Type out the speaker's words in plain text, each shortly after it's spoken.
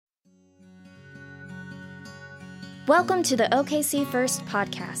Welcome to the OKC First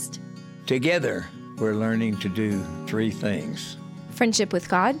podcast. Together, we're learning to do three things. Friendship with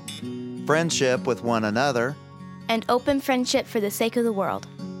God, friendship with one another, and open friendship for the sake of the world.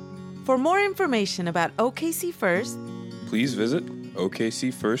 For more information about OKC First, please visit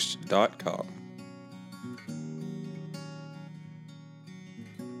okcfirst.com.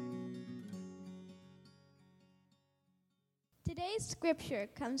 Today's scripture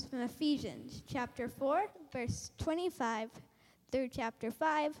comes from Ephesians chapter 4, verse 25 through chapter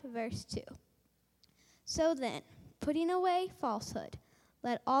 5, verse 2. So then, putting away falsehood,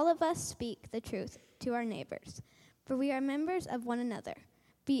 let all of us speak the truth to our neighbors, for we are members of one another.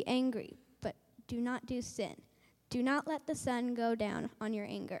 Be angry, but do not do sin. Do not let the sun go down on your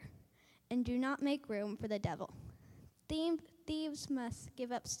anger, and do not make room for the devil. Thieves must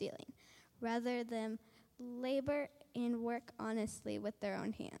give up stealing, rather than labor and work honestly with their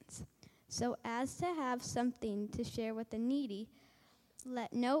own hands, so as to have something to share with the needy.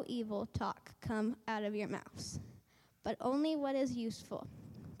 Let no evil talk come out of your mouths, but only what is useful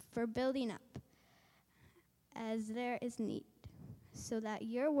for building up, as there is need, so that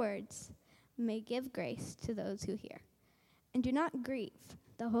your words may give grace to those who hear. And do not grieve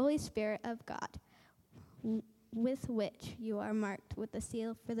the Holy Spirit of God, with which you are marked with the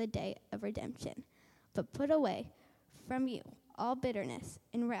seal for the day of redemption. But put away from you all bitterness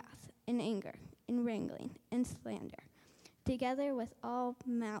and wrath and anger and wrangling and slander, together with all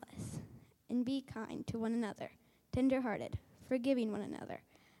malice. And be kind to one another, tender-hearted, forgiving one another,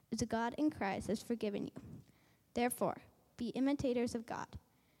 as God in Christ has forgiven you. Therefore, be imitators of God,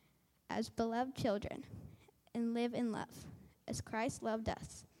 as beloved children, and live in love, as Christ loved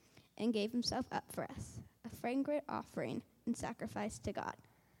us and gave himself up for us, a fragrant offering and sacrifice to God.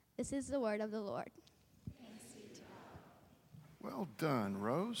 This is the word of the Lord. Well done,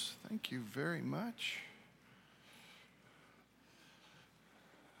 Rose. Thank you very much.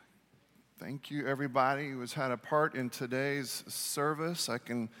 Thank you, everybody who has had a part in today's service. I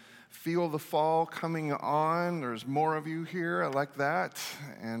can feel the fall coming on. There's more of you here. I like that.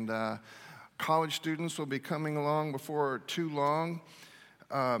 And college students will be coming along before too long.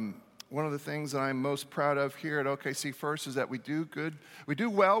 One of the things that I'm most proud of here at OKC First is that we do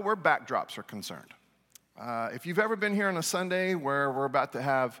well where backdrops are concerned. If you've ever been here on a Sunday where we're about to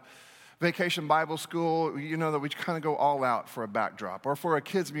have Vacation Bible School, you know that we kind of go all out for a backdrop. Or for a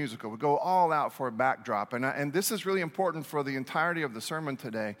kids' musical, we go all out for a backdrop. And this is really important for the entirety of the sermon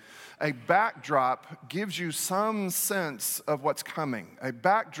today. A backdrop gives you some sense of what's coming. A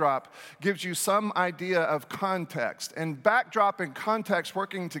backdrop gives you some idea of context. And backdrop and context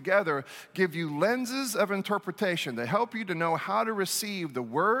working together give you lenses of interpretation that help you to know how to receive the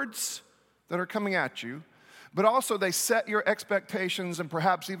words that are coming at you, but also they set your expectations and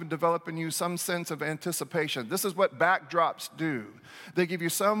perhaps even develop in you some sense of anticipation. This is what backdrops do. They give you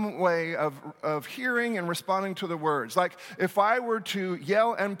some way of hearing and responding to the words. Like if I were to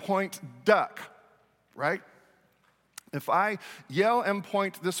yell and point duck, right? If I yell and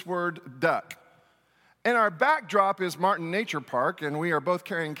point this word duck, and our backdrop is Martin Nature Park, and we are both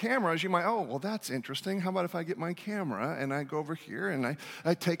carrying cameras, you might, oh, well, that's interesting. How about if I get my camera and I go over here and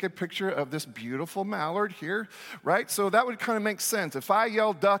I take a picture of this beautiful mallard here, right? So that would kind of make sense. If I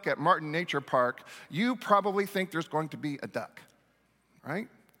yell duck at Martin Nature Park, you probably think there's going to be a duck, right?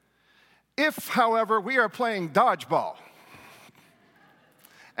 If, however, we are playing dodgeball,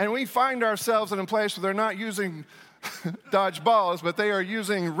 and we find ourselves in a place where they're not using dodgeballs, but they are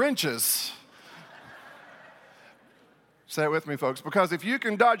using wrenches. Say it with me, folks, because if you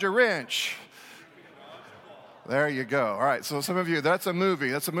can dodge a wrench, there you go. All right, so some of you, that's a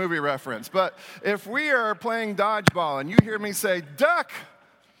movie reference. But if we are playing dodgeball and you hear me say duck,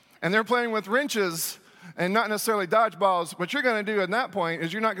 and they're playing with wrenches and not necessarily dodgeballs, what you're going to do at that point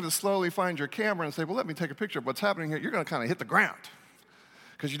is you're not going to slowly find your camera and say, well, let me take a picture of what's happening here. You're going to kind of hit the ground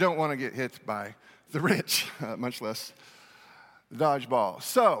because you don't want to get hit by the wrench, much less the dodgeball.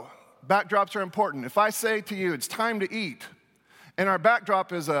 So backdrops are important. If I say to you, it's time to eat, and our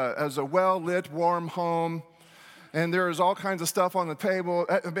backdrop is a well-lit, warm home, and there is all kinds of stuff on the table,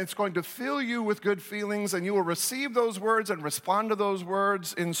 it's going to fill you with good feelings, and you will receive those words and respond to those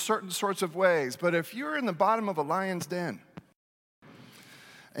words in certain sorts of ways. But if you're in the bottom of a lion's den,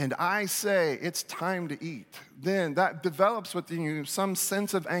 and I say it's time to eat, then that develops within you some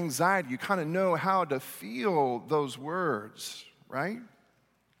sense of anxiety. You kind of know how to feel those words, right?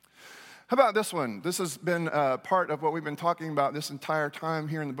 How about this one? This has been part of what we've been talking about this entire time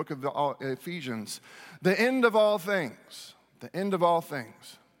here in the book of Ephesians. The end of all things. The end of all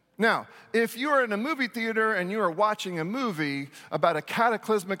things.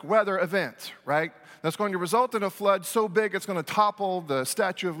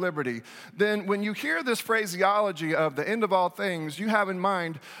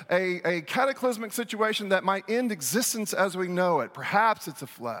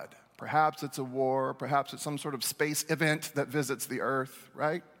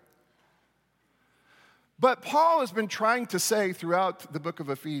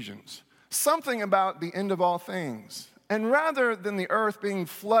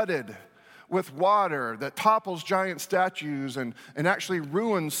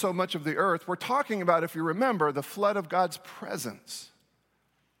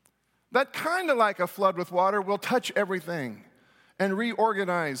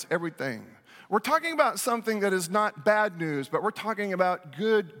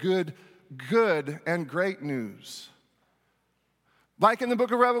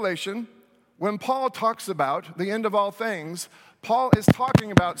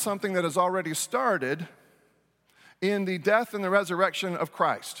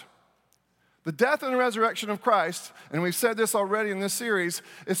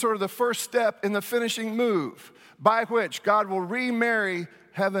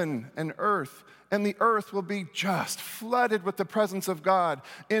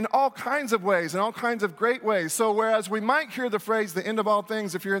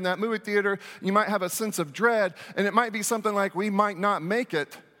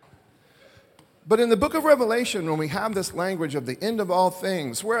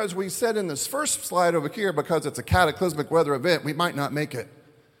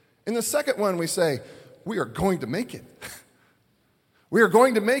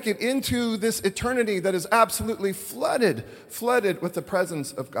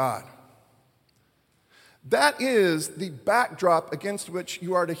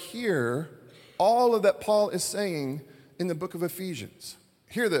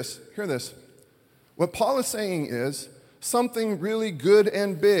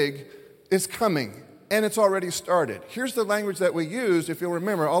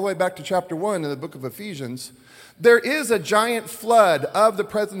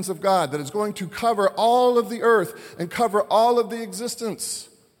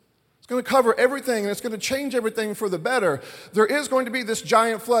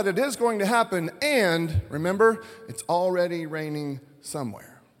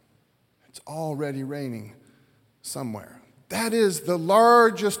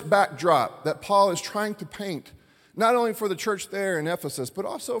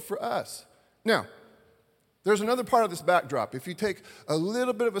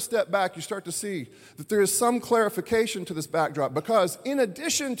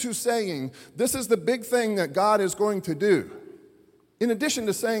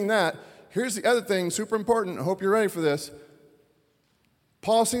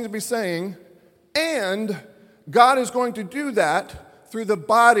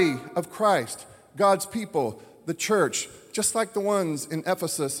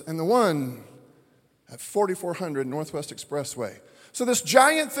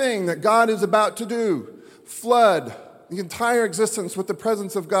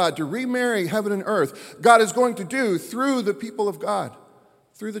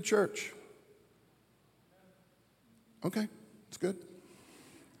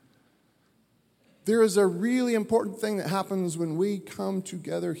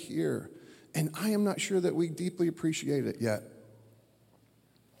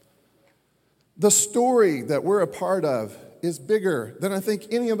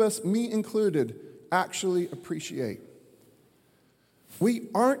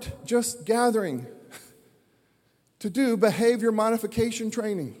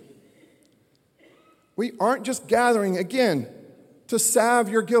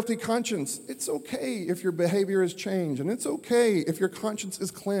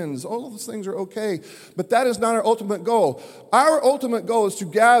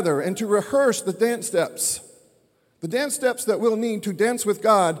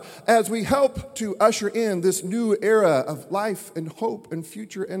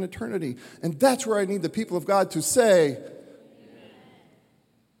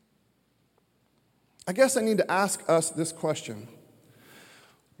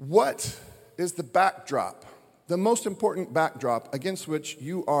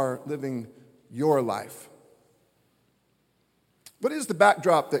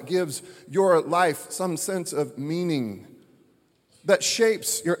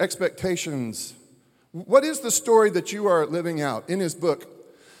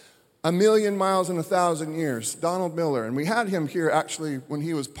 A Million Miles in 1,000 Years, Donald Miller. And we had him here actually when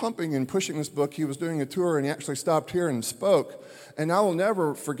he was pumping and pushing this book. He was doing a tour and he actually stopped here and spoke. And I will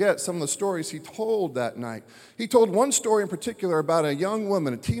never forget some of the stories he told that night. He told one story in particular about a young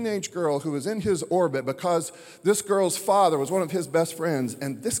woman, a teenage girl who was in his orbit because this girl's father was one of his best friends.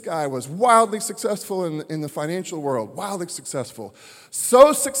 And this guy was wildly successful in the financial world, wildly successful.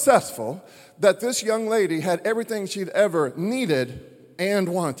 So successful that this young lady had everything she'd ever needed and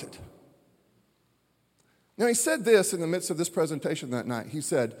wanted. Now, he said this in the midst of this presentation that night. He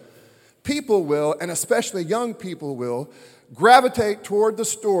said, people will, and especially young people will, gravitate toward the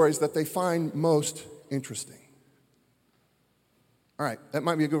stories that they find most interesting. All right, that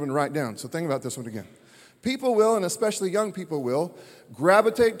might be a good one to write down, so think about this one again. People will, and especially young people will,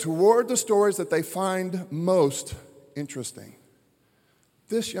 gravitate toward the stories that they find most interesting.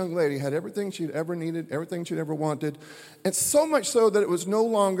 This young lady had everything she'd ever needed, everything she'd ever wanted, and so much so that it was no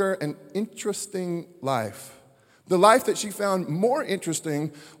longer an interesting life. The life that she found more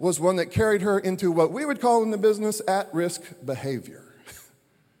interesting was one that carried her into what we would call in the business at-risk behavior.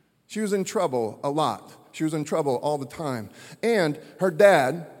 She was in trouble a lot. She was in trouble all the time. And her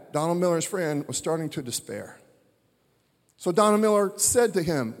dad, Donald Miller's friend, was starting to despair. So Donald Miller said to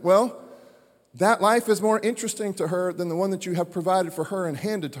him, well, that life is more interesting to her than the one that you have provided for her and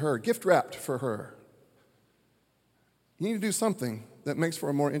handed to her, gift-wrapped for her. You need to do something that makes for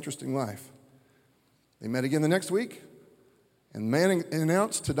a more interesting life. They met again the next week, and the man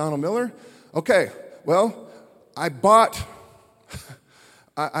announced to Donald Miller, okay, well, I bought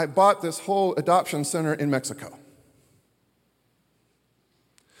this whole adoption center in Mexico.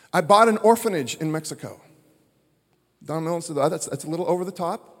 I bought an orphanage in Mexico. Donald Miller said, that's a little over the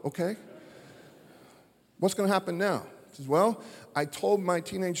top, okay. What's going to happen now? He says, well, I told my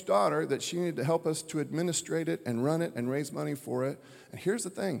teenage daughter that she needed to help us to administrate it and run it and raise money for it. And here's the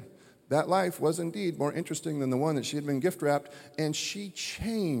thing. That life was indeed more interesting than the one that she had been gift-wrapped, and she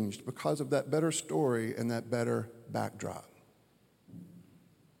changed because of that better story and that better backdrop.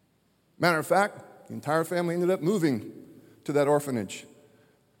 Matter of fact, the entire family ended up moving to that orphanage.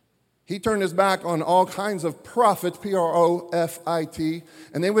 He turned his back on all kinds of profit, P-R-O-F-I-T,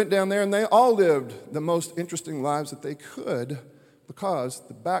 and they went down there and they all lived the most interesting lives that they could because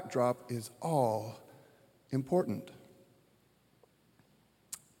the backdrop is all important.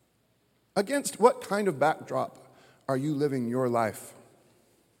 Against what kind of backdrop are you living your life?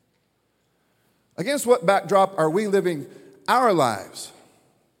 Against what backdrop are we living our lives?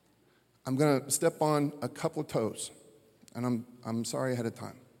 I'm going to step on a couple of toes, and I'm sorry ahead of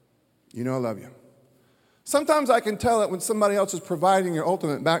time. You know I love you. Sometimes I can tell it when somebody else is providing your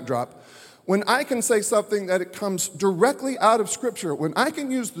ultimate backdrop. When I can say something that it comes directly out of Scripture, when I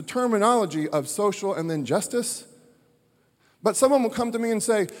can use the terminology of social and then justice, but someone will come to me and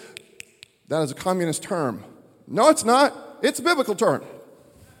say, that is a communist term. No, it's not. It's a biblical term.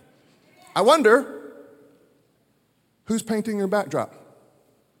 I wonder, who's painting your backdrop?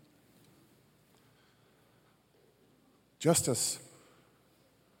 Justice.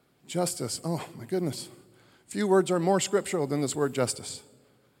 Justice. Oh, my goodness. Few words are more scriptural than this word justice.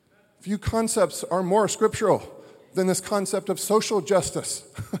 Few concepts are more scriptural than this concept of social justice.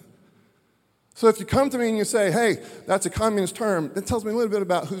 So if you come to me and you say, hey, that's a communist term, that tells me a little bit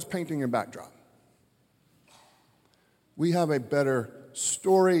about who's painting your backdrop. We have a better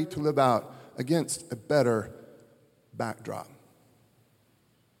story to live out against a better backdrop.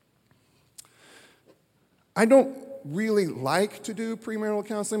 I don't really like to do premarital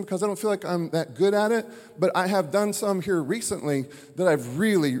counseling because I don't feel like I'm that good at it, but I have done some here recently that I've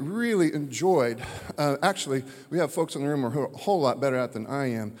really, really enjoyed. Actually, we have folks in the room who are a whole lot better at it than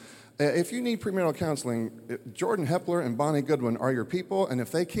I am. If you need premarital counseling, Jordan Hepler and Bonnie Goodwin are your people, and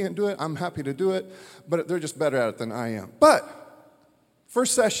if they can't do it, I'm happy to do it, but they're just better at it than I am. But,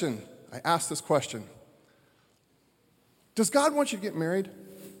 first session, I asked this question. Does God want you to get married?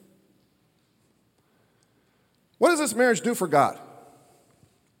 What does this marriage do for God?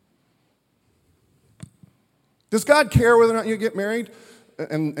 Does God care whether or not you get married?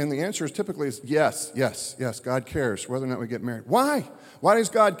 And the answer is typically is yes, God cares whether or not we get married. Why? Why does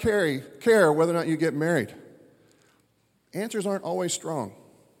God care whether or not you get married? Answers aren't always strong.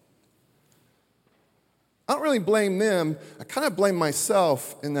 I don't really blame them. I kind of blame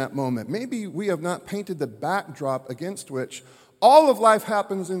myself in that moment. Maybe we have not painted the backdrop against which all of life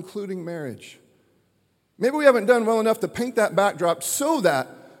happens, including marriage. Maybe we haven't done well enough to paint that backdrop so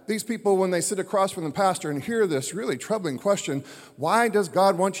that these people, when they sit across from the pastor and hear this really troubling question, why does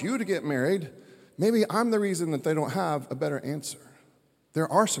God want you to get married? Maybe I'm the reason that they don't have a better answer. There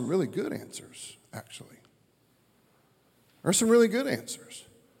are some really good answers, actually. There are some really good answers.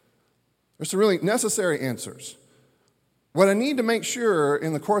 There's some really necessary answers. What I need to make sure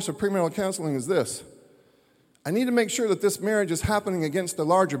in the course of premarital counseling is this. I need to make sure that this marriage is happening against the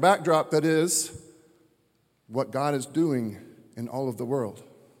larger backdrop that is what God is doing in all of the world.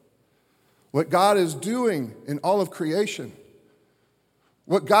 What God is doing in all of creation.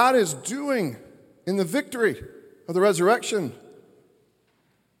 What God is doing in the victory of the resurrection.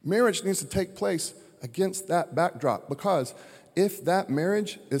 Marriage needs to take place against that backdrop, because if that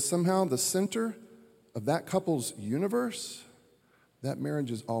marriage is somehow the center of that couple's universe, that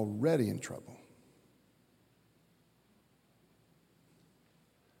marriage is already in trouble.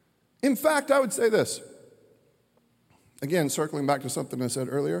 In fact, I would say this. Again, circling back to something I said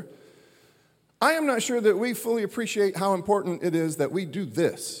earlier, I am not sure that we fully appreciate how important it is that we do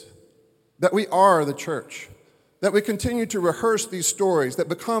this, that we are the church, that we continue to rehearse these stories that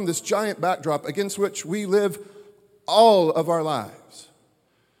become this giant backdrop against which we live all of our lives.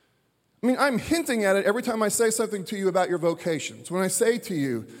 I mean, I'm hinting at it every time I say something to you about your vocations. When I say to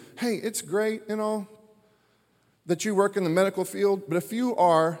you, hey, it's great and all that you work in the medical field, but if you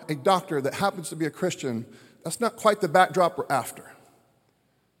are a doctor that happens to be a Christian, that's not quite the backdrop we're after.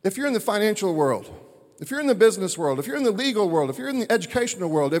 If you're in the financial world, if you're in the business world, if you're in the legal world, if you're in the educational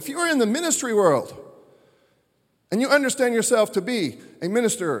world, if you're in the ministry world, and you understand yourself to be a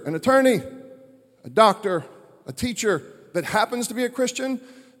minister, an attorney, a doctor, a teacher that happens to be a Christian,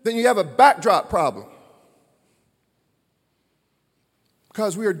 then you have a backdrop problem.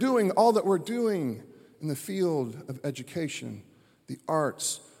 Because we are doing all that we're doing in the field of education, the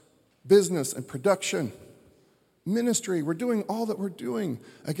arts, business and production, ministry. We're doing all that we're doing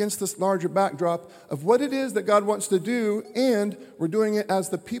against this larger backdrop of what it is that God wants to do, and we're doing it as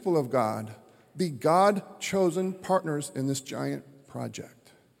the people of God, the God-chosen partners in this giant project.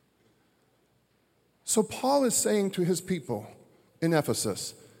 So Paul is saying to his people in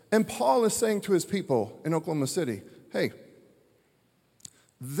Ephesus, and Paul is saying to his people in Oklahoma City, hey,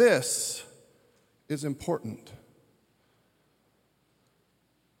 this is important.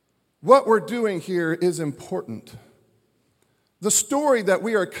 What we're doing here is important. The story that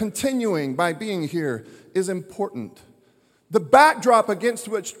we are continuing by being here is important. The backdrop against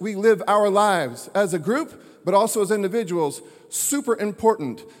which we live our lives as a group, but also as individuals, super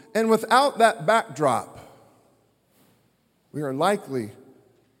important. And without that backdrop, we are likely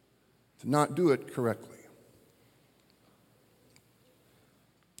to not do it correctly.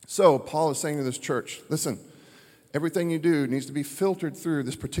 So, Paul is saying to this church, listen, everything you do needs to be filtered through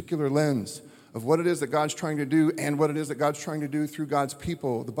this particular lens of what it is that God's trying to do and what it is that God's trying to do through God's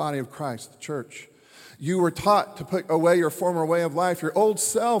people, the body of Christ, the church. You were taught to put away your former way of life, your old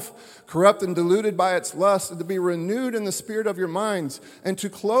self, corrupt and deluded by its lust, and to be renewed in the spirit of your minds, and to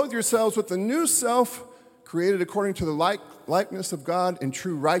clothe yourselves with the new self, created according to the likeness of God in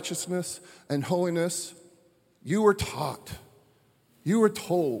true righteousness and holiness. You were taught, you were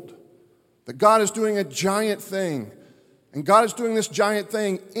told that God is doing a giant thing, and God is doing this giant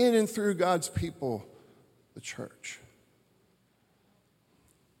thing in and through God's people, the church.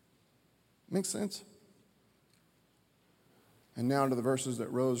 Make sense? And now to the verses that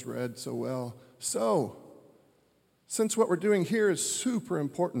Rose read so well. So, since what we're doing here is super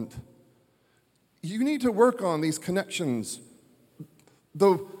important, you need to work on these connections.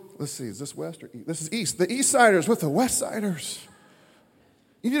 Let's see, is this west or east? This is east. The east siders with the west siders.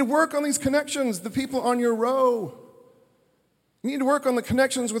 You need to work on these connections, the people on your row. You need to work on the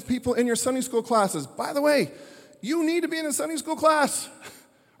connections with people in your Sunday school classes. By the way, you need to be in a Sunday school class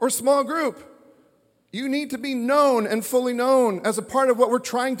or small group. You need to be known and fully known as a part of what we're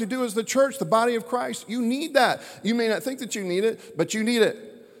trying to do as the church, the body of Christ. You need that. You may not think that you need it, but you need it.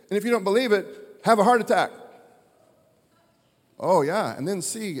 And if you don't believe it, have a heart attack. Oh, yeah. And then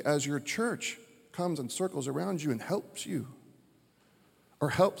see as your church comes and circles around you and helps you or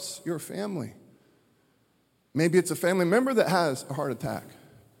helps your family. Maybe it's a family member that has a heart attack.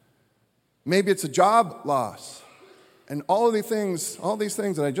 Maybe it's a job loss. And all these things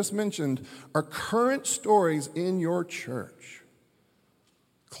that I just mentioned are current stories in your church.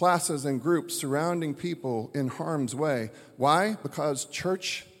 Classes and groups surrounding people in harm's way. Why? Because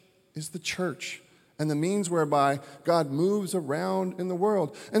church is the church and the means whereby God moves around in the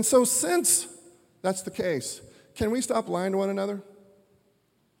world. And so since that's the case, can we stop lying to one another?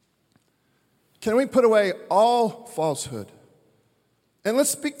 Can we put away all falsehood? And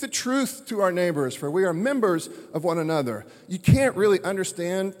let's speak the truth to our neighbors, for we are members of one another. You can't really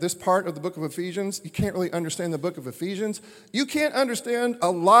understand this part of the book of Ephesians. You can't really understand the book of Ephesians. You can't understand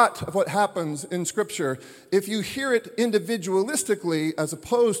a lot of what happens in Scripture if you hear it individualistically as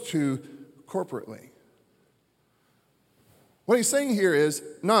opposed to corporately. What he's saying here is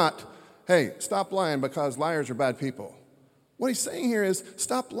not, hey, stop lying because liars are bad people. What he's saying here is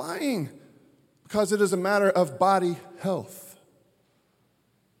stop lying because it is a matter of body health.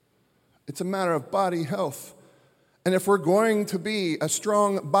 It's a matter of body health. And if we're going to be a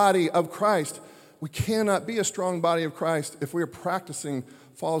strong body of Christ, we cannot be a strong body of Christ if we are practicing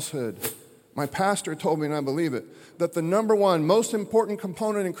falsehood. My pastor told me, and I believe it, that the number one most important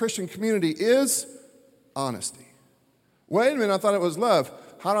component in Christian community is honesty. Wait a minute, I thought it was love.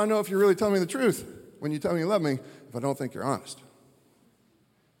 How do I know if you're really telling me the truth when you tell me you love me if I don't think you're honest?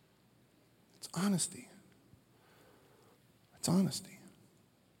 It's honesty. It's honesty.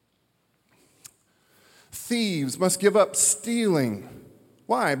 Thieves must give up stealing.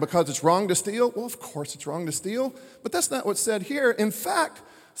 Why? Because it's wrong to steal? Well, of course it's wrong to steal, but that's not what's said here. In fact,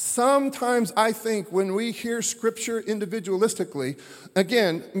 sometimes I think when we hear Scripture individualistically,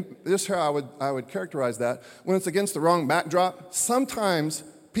 again, this is how I would characterize that, when it's against the wrong backdrop, sometimes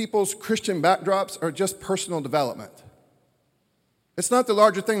people's Christian backdrops are just personal development. It's not the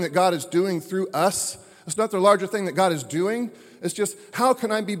larger thing that God is doing through us. It's not the larger thing that God is doing. It's just, how can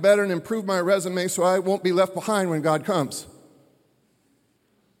I be better and improve my resume so I won't be left behind when God comes?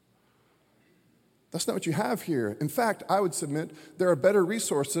 That's not what you have here. In fact, I would submit there are better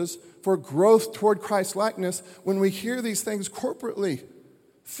resources for growth toward Christ-likeness when we hear these things corporately.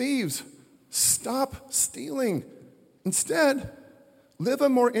 Thieves, stop stealing. Instead, live a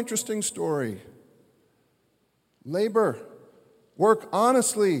more interesting story. Labor. Work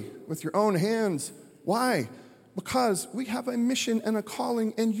honestly with your own hands. Why? Because we have a mission and a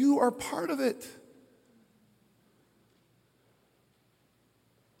calling, and you are part of it.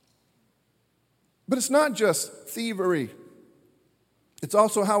 But it's not just thievery. It's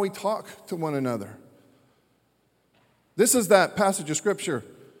also how we talk to one another. This is that passage of Scripture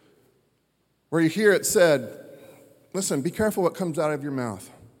where you hear it said, listen, be careful what comes out of your mouth.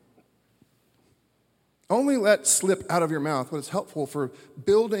 Only let slip out of your mouth what is helpful for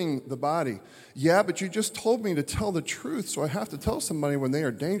building the body. Yeah, but you just told me to tell the truth, so I have to tell somebody when they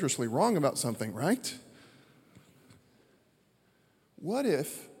are dangerously wrong about something, right? What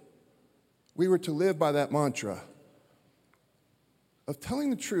if we were to live by that mantra of telling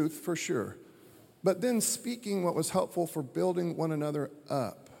the truth for sure, but then speaking what was helpful for building one another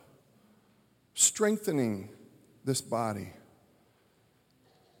up, strengthening this body?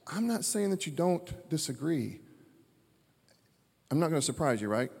 I'm not saying that you don't disagree. I'm not going to surprise you,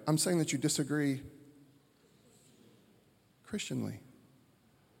 right? I'm saying that you disagree Christianly.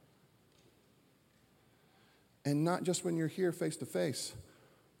 And not just when you're here face to face,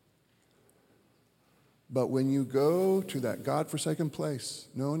 but when you go to that God-forsaken place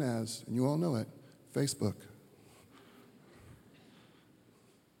known as, and you all know it, Facebook.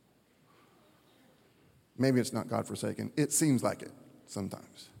 Maybe it's not God-forsaken. It seems like it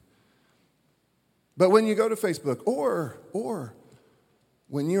sometimes. But when you go to Facebook, or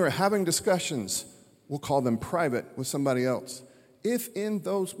when you are having discussions, we'll call them private, with somebody else, if in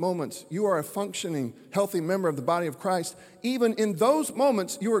those moments you are a functioning, healthy member of the body of Christ, even in those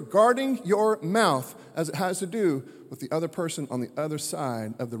moments you are guarding your mouth as it has to do with the other person on the other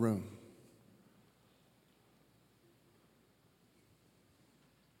side of the room.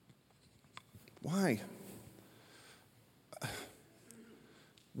 Why?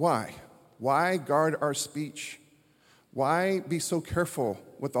 Why? Why guard our speech? Why be so careful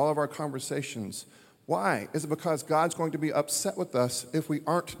with all of our conversations? Why? Is it because God's going to be upset with us if we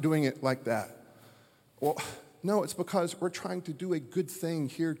aren't doing it like that? Well, no, it's because we're trying to do a good thing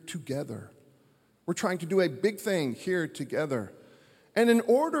here together. We're trying to do a big thing here together. And in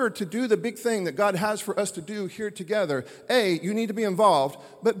order to do the big thing that God has for us to do here together, A, you need to be involved,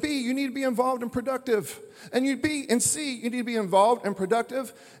 but B, you need to be involved and productive. And C, you need to be involved and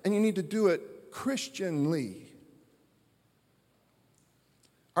productive, and you need to do it Christianly.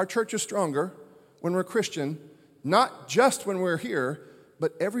 Our church is stronger when we're Christian, not just when we're here,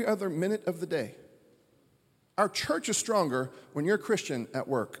 but every other minute of the day. Our church is stronger when you're Christian at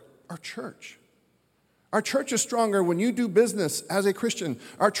work. Our church. Our church is stronger when you do business as a Christian.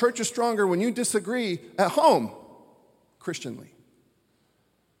 Our church is stronger when you disagree at home, Christianly.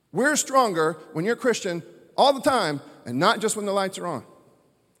 We're stronger when you're Christian all the time and not just when the lights are on.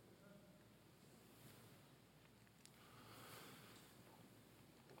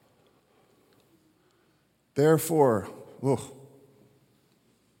 Therefore,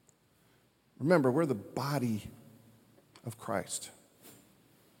 remember, we're the body of Christ.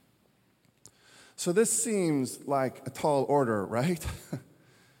 So this seems like a tall order, right?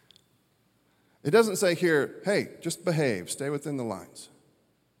 It doesn't say here, hey, just behave, stay within the lines.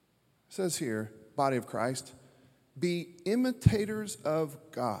 It says here, body of Christ, be imitators of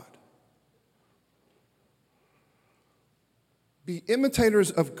God be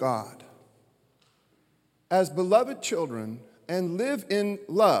imitators of God as beloved children and live in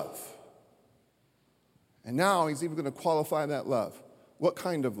love. And now he's even going to qualify that love. What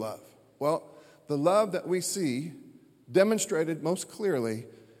kind of love? Well, the love that we see demonstrated most clearly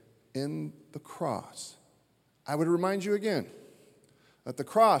in the cross. I would remind you again that the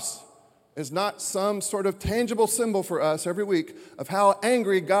cross is not some sort of tangible symbol for us every week of how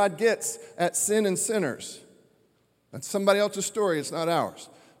angry God gets at sin and sinners. That's somebody else's story, it's not ours.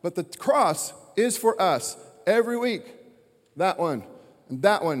 But the cross is for us every week. That one and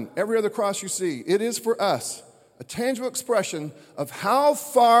that one, every other cross you see, it is for us a tangible expression of how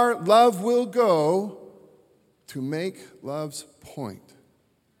far love will go to make love's point.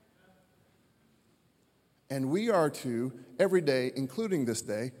 And we are to, every day, including this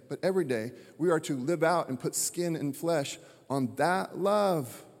day, but every day, we are to live out and put skin and flesh on that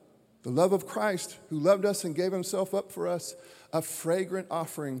love. The love of Christ, who loved us and gave himself up for us, a fragrant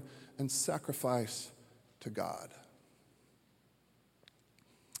offering and sacrifice to God.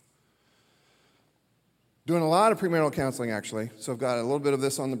 Doing a lot of premarital counseling, actually, so I've got a little bit of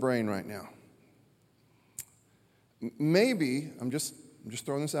this on the brain right now. Maybe, I'm just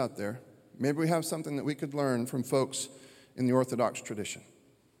throwing this out there, maybe we have something that we could learn from folks in the Orthodox tradition.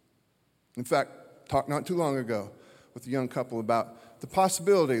 In fact, talked not too long ago with a young couple about the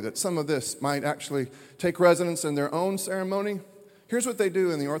possibility that some of this might actually take residence in their own ceremony. Here's what they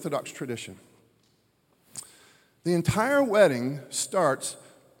do in the Orthodox tradition. The entire wedding starts,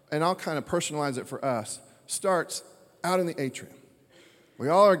 and I'll kind of personalize it for us, starts out in the atrium. We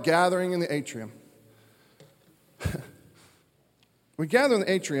all are gathering in the atrium. We gather in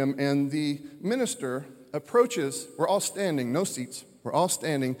the atrium, and the minister approaches. We're all standing, no seats. We're all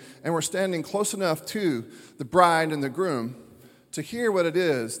standing, and we're standing close enough to the bride and the groom to hear what it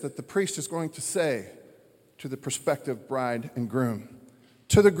is that the priest is going to say to the prospective bride and groom.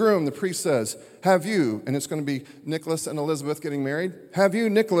 To the groom, the priest says, have you, and it's going to be Nicholas and Elizabeth getting married, have you,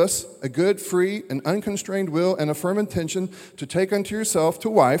 Nicholas, a good, free, and unconstrained will and a firm intention to take unto yourself to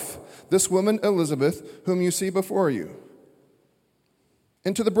wife this woman Elizabeth, whom you see before you?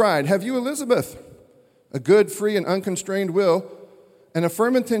 And to the bride, have you, Elizabeth, a good, free, and unconstrained will and a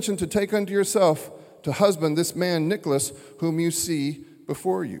firm intention to take unto yourself to husband this man Nicholas, whom you see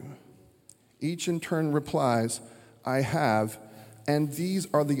before you? Each in turn replies, I have, and these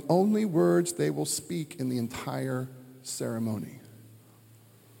are the only words they will speak in the entire ceremony.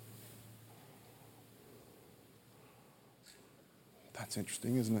 That's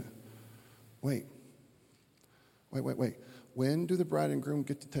interesting, isn't it? Wait. When do the bride and groom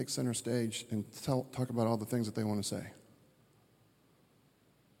get to take center stage and talk about all the things that they want to say?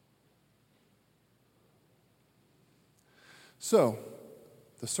 So,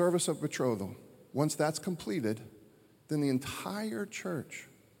 the service of betrothal, once that's completed, then the entire church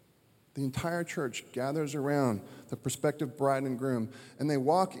gathers around the prospective bride and groom, and they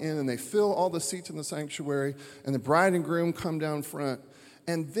walk in and they fill all the seats in the sanctuary, and the bride and groom come down front,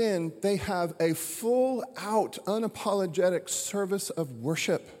 and then they have a full-out, unapologetic service of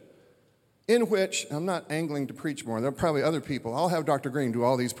worship in which, I'm not angling to preach more, there are probably other people, I'll have Dr. Green do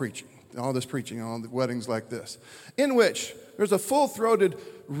all this preaching, all the weddings like this, in which there's a full-throated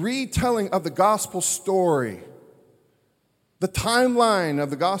retelling of the gospel story, the timeline of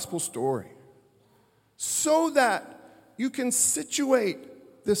the gospel story, so that you can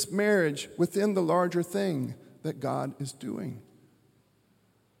situate this marriage within the larger thing that God is doing.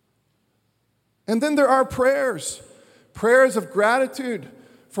 And then there are prayers of gratitude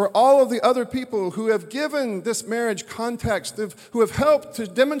for all of the other people who have given this marriage context, who have helped to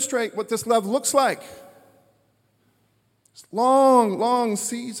demonstrate what this love looks like. This long, long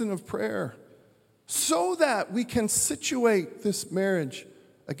season of prayer, so that we can situate this marriage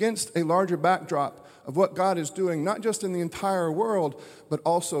against a larger backdrop of what God is doing, not just in the entire world, but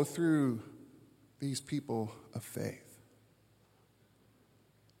also through these people of faith.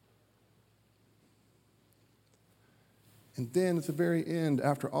 And then at the very end,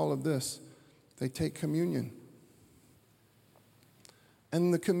 after all of this, they take communion.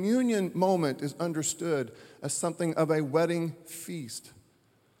 And the communion moment is understood as something of a wedding feast.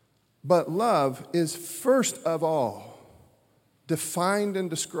 But love is first of all defined and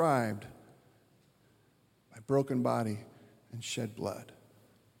described by broken body and shed blood.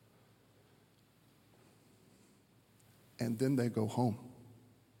 And then they go home.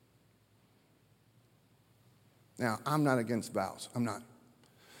 Now, I'm not against vows. I'm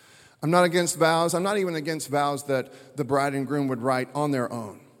not against vows. I'm not even against vows that the bride and groom would write on their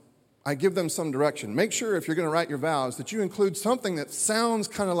own. I give them some direction. Make sure if you're going to write your vows that you include something that sounds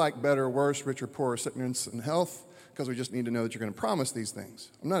kind of like better, worse, richer, poorer, sickness, and health, because we just need to know that you're going to promise these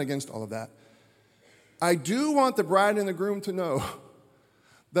things. I'm not against all of that. I do want the bride and the groom to know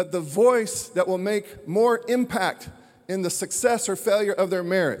that the voice that will make more impact in the success or failure of their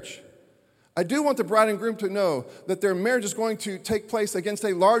marriage, I do want the bride and groom to know that their marriage is going to take place against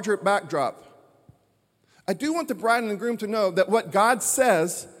a larger backdrop. I do want the bride and the groom to know that what God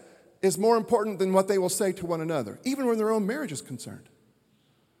says is more important than what they will say to one another, even when their own marriage is concerned.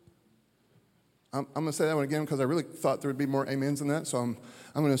 I'm going to say that one again because I really thought there would be more amens than that, so I'm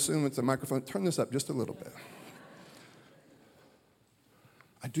going to assume it's a microphone. Turn this up just a little bit.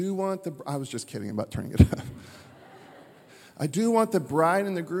 I was just kidding about turning it up. I do want the bride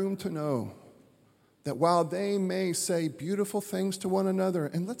and the groom to know that while they may say beautiful things to one another,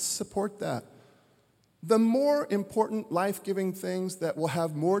 and let's support that, the more important life-giving things that will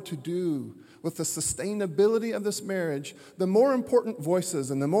have more to do with the sustainability of this marriage, the more important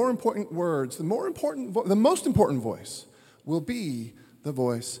voices and the more important words, the most important voice will be the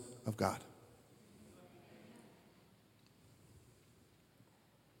voice of God.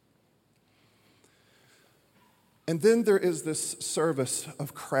 And then there is this service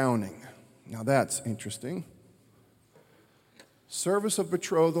of crowning. Now that's interesting. Service of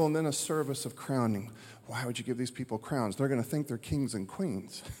betrothal and then a service of crowning. Why would you give these people crowns? They're going to think they're kings and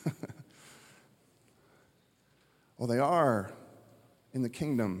queens. Well, they are in the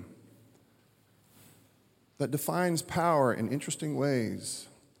kingdom that defines power in interesting ways,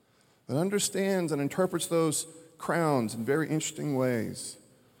 that understands and interprets those crowns in very interesting ways.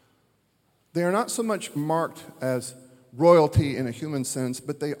 They are not so much marked as royalty in a human sense,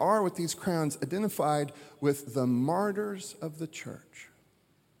 but they are, with these crowns, identified with the martyrs of the church,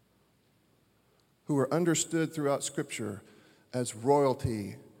 who are understood throughout Scripture as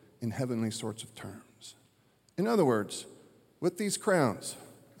royalty in heavenly sorts of terms. In other words, with these crowns,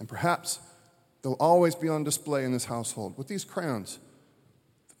 and perhaps they'll always be on display in this household, with these crowns,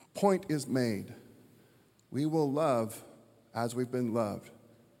 the point is made. We will love as we've been loved.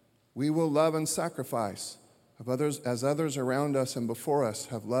 We will love and sacrifice of others as others around us and before us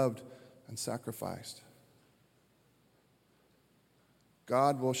have loved and sacrificed.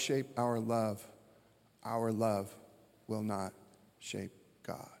 God will shape our love. Our love will not shape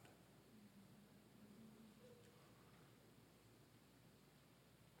God.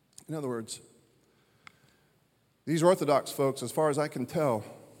 In other words, these Orthodox folks, as far as I can tell,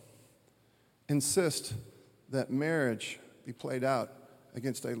 insist that marriage be played out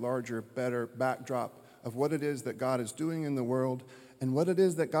against a larger, better backdrop of what it is that God is doing in the world and what it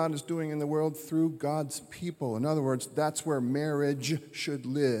is that God is doing in the world through God's people. In other words, that's where marriage should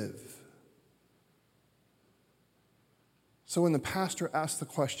live. So when the pastor asks the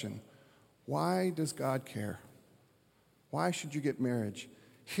question, why does God care? Why should you get marriage?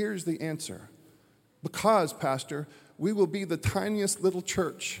 Here's the answer. Because, Pastor, we will be the tiniest little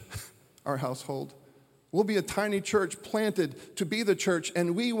church, our household. We'll be a tiny church planted to be the church,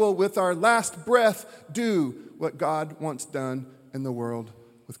 and we will, with our last breath, do what God wants done in the world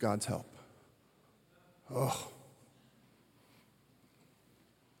with God's help. Oh.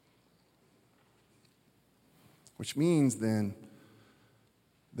 Which means, then,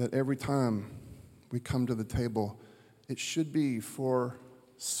 that every time we come to the table, it should be for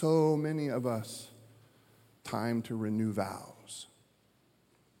so many of us time to renew vows.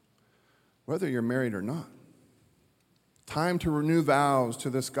 Whether you're married or not. Time to renew vows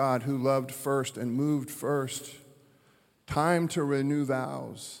to this God who loved first and moved first. Time to renew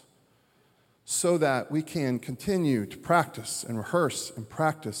vows so that we can continue to practice and rehearse and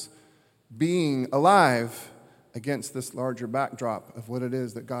practice being alive against this larger backdrop of what it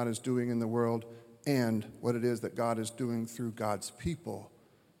is that God is doing in the world and what it is that God is doing through God's people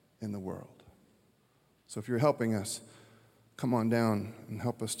in the world. So if you're helping us, come on down and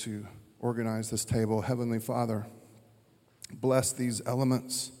help us to organize this table. Heavenly Father, bless these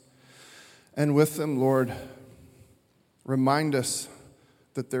elements. And with them, Lord, remind us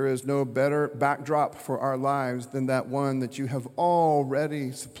that there is no better backdrop for our lives than that one that you have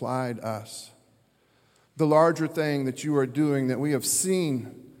already supplied us. The larger thing that you are doing that we have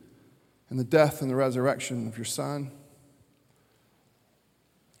seen in the death and the resurrection of your Son.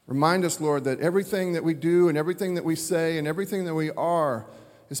 Remind us, Lord, that everything that we do and everything that we say and everything that we are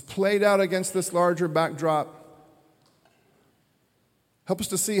is played out against this larger backdrop. Help us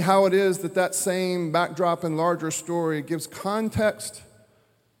to see how it is that that same backdrop and larger story gives context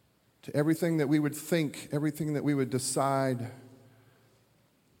to everything that we would think, everything that we would decide.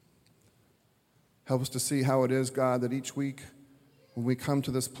 Help us to see how it is, God, that each week when we come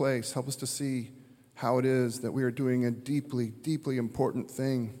to this place, help us to see how it is that we are doing a deeply, deeply important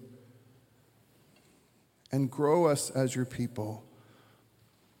thing. and grow us as your people.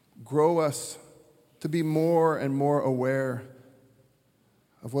 Grow us to be more and more aware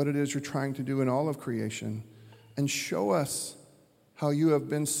of what it is you're trying to do in all of creation, and show us how you have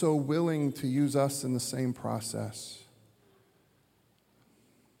been so willing to use us in the same process.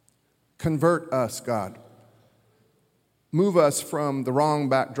 Convert us, God. Move us from the wrong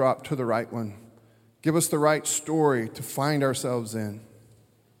backdrop to the right one. Give us the right story to find ourselves in.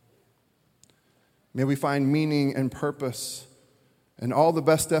 May we find meaning and purpose and all the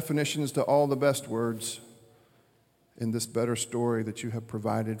best definitions to all the best words in this better story that you have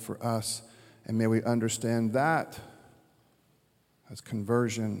provided for us. And may we understand that as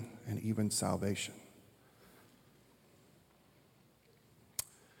conversion and even salvation.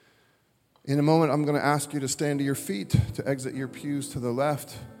 In a moment, I'm going to ask you to stand to your feet, to exit your pews to the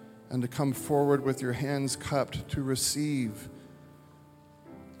left, and to come forward with your hands cupped to receive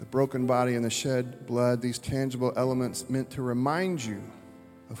the broken body and the shed blood, these tangible elements meant to remind you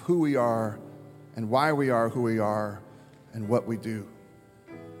of who we are and why we are who we are and what we do.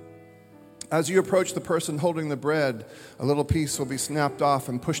 As you approach the person holding the bread, a little piece will be snapped off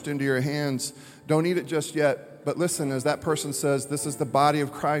and pushed into your hands. Don't eat it just yet, but listen as that person says, "This is the body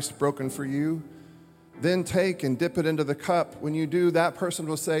of Christ broken for you." Then take and dip it into the cup. When you do, that person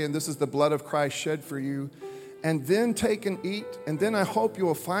will say, "And this is the blood of Christ shed for you." And then take and eat, and then I hope you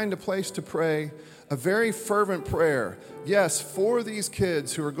will find a place to pray a very fervent prayer. Yes, for these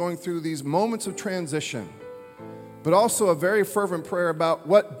kids who are going through these moments of transition, but also a very fervent prayer about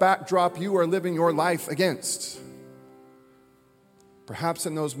what backdrop you are living your life against. Perhaps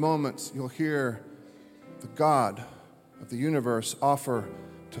in those moments you'll hear the God of the universe offer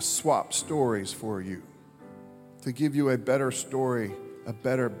to swap stories for you, to give you a better story, a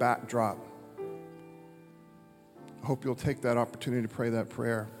better backdrop. I hope you'll take that opportunity to pray that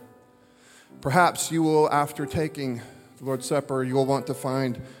prayer. Perhaps you will, after taking the Lord's Supper, you will want to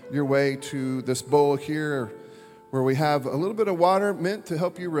find your way to this bowl here where we have a little bit of water meant to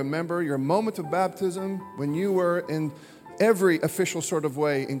help you remember your moment of baptism when you were in every official sort of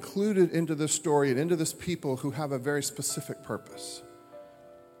way included into this story and into this people who have a very specific purpose.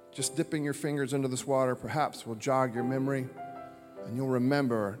 Just dipping your fingers into this water perhaps will jog your memory, and you'll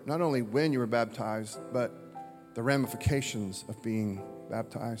remember not only when you were baptized, but the ramifications of being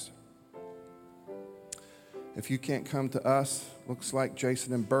baptized. If you can't come to us, looks like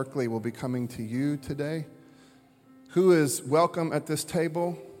Jason and Berkeley will be coming to you today. Who is welcome at this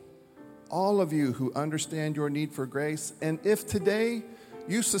table? All of you who understand your need for grace. And if today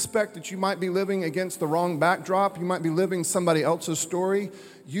you suspect that you might be living against the wrong backdrop, you might be living somebody else's story,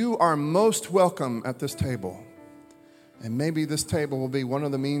 you are most welcome at this table. And maybe this table will be one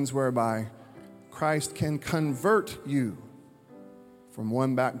of the means whereby Christ can convert you from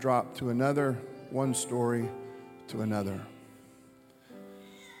one backdrop to another, one story to another.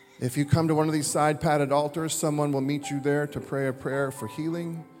 If you come to one of these side-padded altars, someone will meet you there to pray a prayer for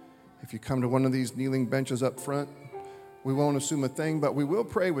healing. If you come to one of these kneeling benches up front, we won't assume a thing, but we will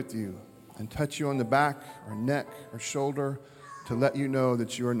pray with you and touch you on the back or neck or shoulder to let you know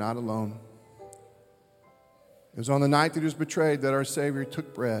that you are not alone. It was on the night that he was betrayed that our Savior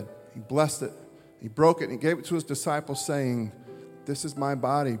took bread. He blessed it. He broke it and he gave it to his disciples saying, "This is my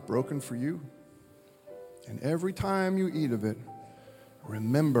body broken for you. And every time you eat of it,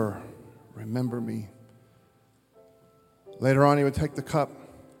 remember me." Later on, he would take the cup,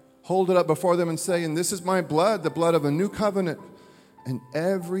 hold it up before them and say, "And this is my blood, the blood of a new covenant. And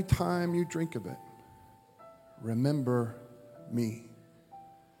every time you drink of it, remember me."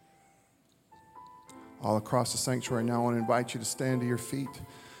 All across the sanctuary now, I want to invite you to stand to your feet.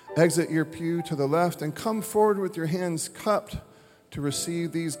 Exit your pew to the left and come forward with your hands cupped to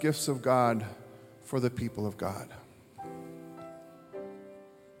receive these gifts of God for the people of God.